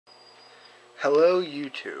Hello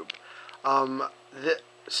YouTube.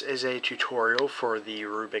 This is a tutorial for the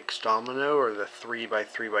Rubik's Domino, or the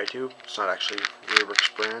 3x3x2. It's not actually Rubik's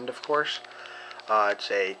brand, of course.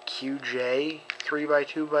 It's a QJ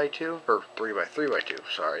 3x2x2, or 3x3x2,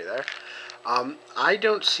 sorry there. I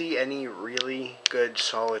don't see any really good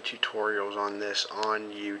solid tutorials on this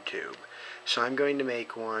on YouTube, so I'm going to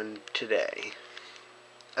make one today.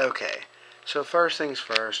 Okay, so first things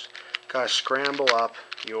first, gotta scramble up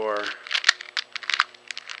your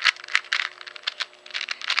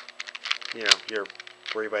your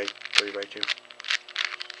 3x3x2.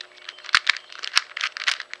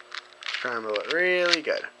 Scramble it really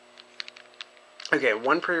good. Okay,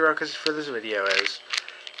 one prerequisite for this video is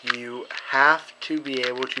you have to be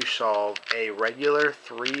able to solve a regular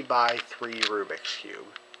 3x3 Rubik's Cube.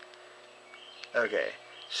 Okay,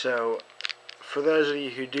 so for those of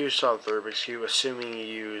you who do solve the Rubik's Cube, assuming you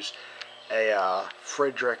use a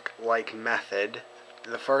Friedrich-like method,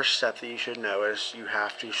 the first step that you should know is you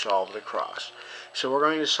have to solve the cross. So we're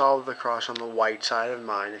going to solve the cross on the white side of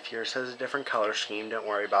mine. If yours has a different color scheme, don't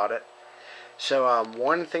worry about it. So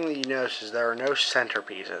one thing that you notice is there are no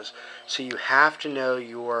centerpieces, so you have to know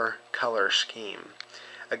your color scheme.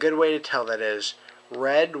 A good way to tell that is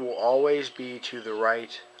red will always be to the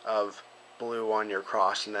right of blue on your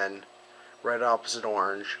cross, and then red opposite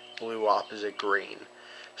orange, blue opposite green.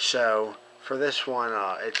 So for this one,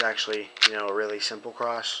 it's actually, a really simple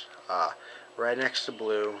cross. Red next to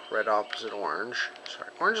blue, red opposite orange. Sorry,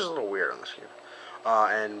 orange is a little weird on this cube.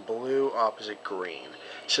 And blue opposite green.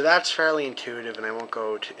 So that's fairly intuitive, and I won't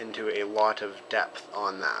go into a lot of depth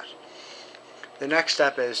on that. The next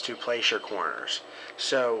step is to place your corners.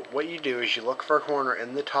 So what you do is you look for a corner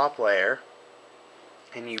in the top layer,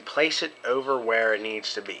 and you place it over where it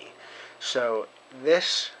needs to be. So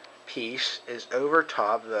this piece is over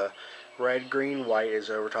top, the red, green, white is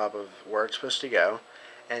over top of where it's supposed to go,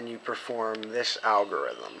 and you perform this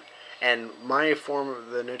algorithm. And my form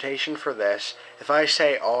of the notation for this, if I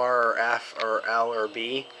say R or F or L or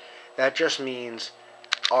B, that just means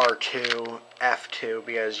R2, F2,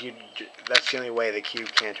 because that's the only way the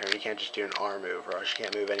cube can turn. You can't just do an R move, or else you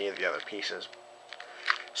can't move any of the other pieces.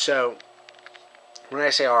 So when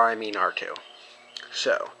I say R, I mean R2.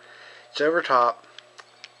 So it's over top,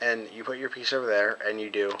 and you put your piece over there, and you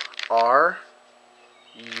do R,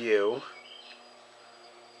 U,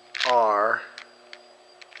 R,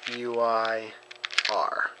 UI,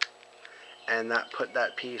 R. And that put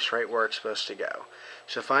that piece right where it's supposed to go.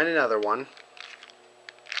 So find another one,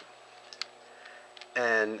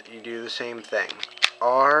 and you do the same thing.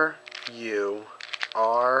 R, U,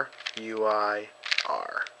 R, UI,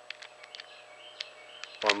 R.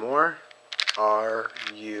 One more. R,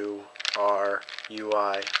 U, R,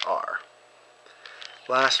 UI, R.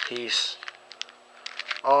 Last piece.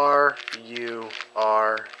 R, U,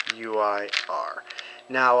 R, UI, R.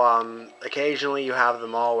 Now, occasionally you have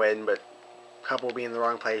them all in, but a couple will be in the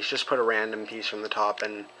wrong place. Just put a random piece from the top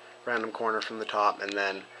and random corner from the top, and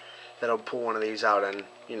then that'll pull one of these out, and,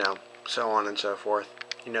 so on and so forth.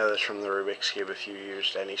 You know this from the Rubik's Cube if you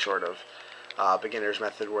used any sort of beginner's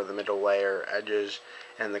method where the middle layer, edges,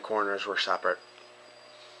 and the corners were separate.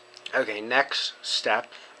 Okay, next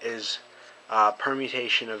step is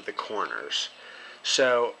permutation of the corners.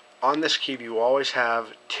 So on this cube you always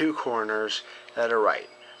have two corners that are right.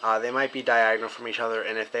 They might be diagonal from each other,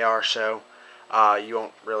 and if they are so, you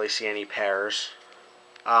won't really see any pairs.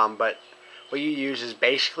 But what you use is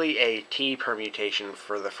basically a T permutation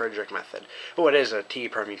for the Friedrich method. Well, it is a T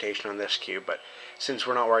permutation on this cube, but since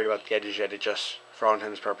we're not worried about the edges yet, it just, for all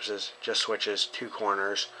intents and purposes, just switches two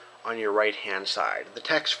corners on your right hand side. The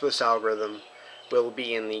text for this algorithm will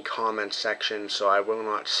be in the comments section, so I will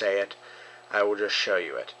not say it. I will just show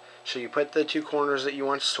you it. So you put the two corners that you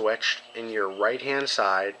want switched in your right hand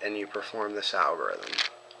side, and you perform this algorithm.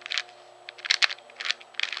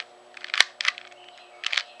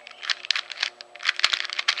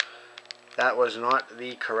 That was not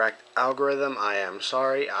the correct algorithm. I am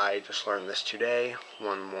sorry. I just learned this today.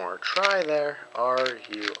 One more try there. R,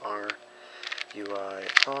 U, R, U, I,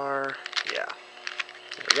 R. Yeah.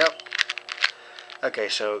 There we go. Okay,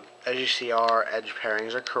 so as you see, our edge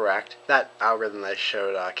pairings are correct. That algorithm that I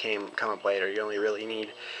showed come up later. You only really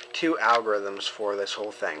need two algorithms for this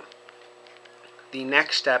whole thing. The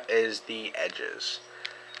next step is the edges.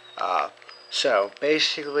 So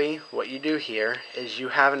basically what you do here is you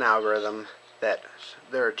have an algorithm that,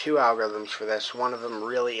 there are two algorithms for this. One of them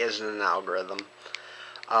really isn't an algorithm.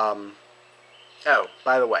 Oh,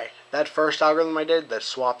 by the way, that first algorithm I did that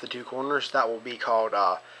swapped the two corners, that will be called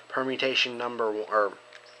permutation number one, or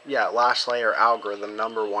last layer algorithm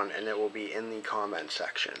number one, and it will be in the comment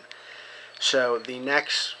section. So the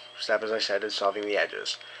next step, as I said, is solving the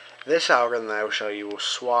edges. This algorithm that I will show you will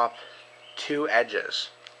swap two edges.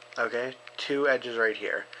 Okay, two edges right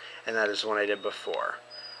here, and that is the one I did before.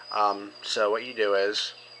 So what you do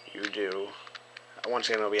is, once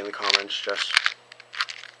again it'll be in the comments, just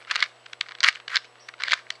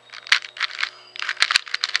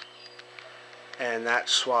and that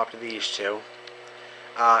swapped these two.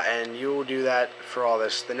 And you will do that for all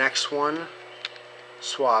this. The next one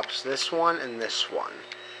swaps this one and this one.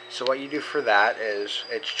 So what you do for that is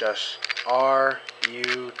it's just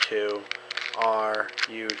RU2,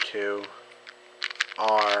 RU2,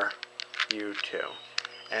 RU2.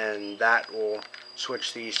 And that will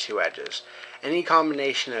switch these two edges. Any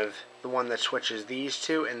combination of the one that switches these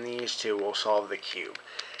two and these two will solve the cube.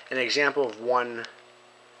 An example of one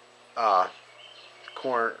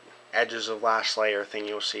corner edges of last layer thing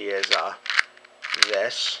you'll see is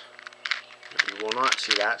this. You will not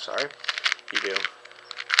see that, sorry. You do.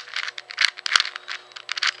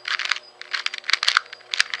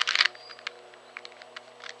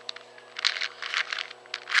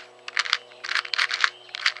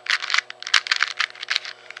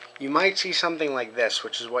 You might see something like this,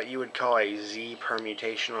 which is what you would call a Z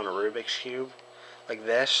permutation on a Rubik's Cube. Like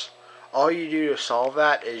this. All you do to solve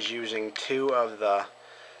that is using two of the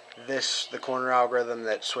corner algorithm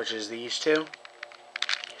that switches these two.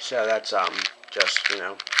 So that's just, as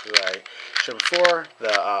I showed before,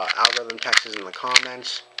 the algorithm text is in the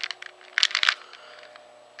comments.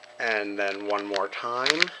 And then one more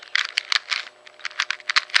time.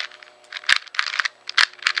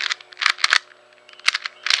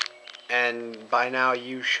 And by now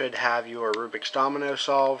you should have your Rubik's Domino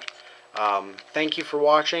solved. Thank you for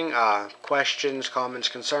watching. Questions, comments,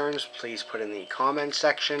 concerns, please put in the comments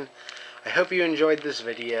section. I hope you enjoyed this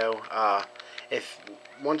video.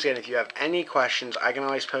 Once again, if you have any questions, I can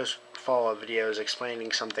always post follow-up videos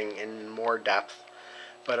explaining something in more depth.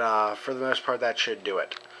 But for the most part, that should do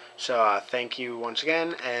it. So thank you once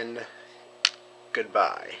again, and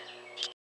goodbye.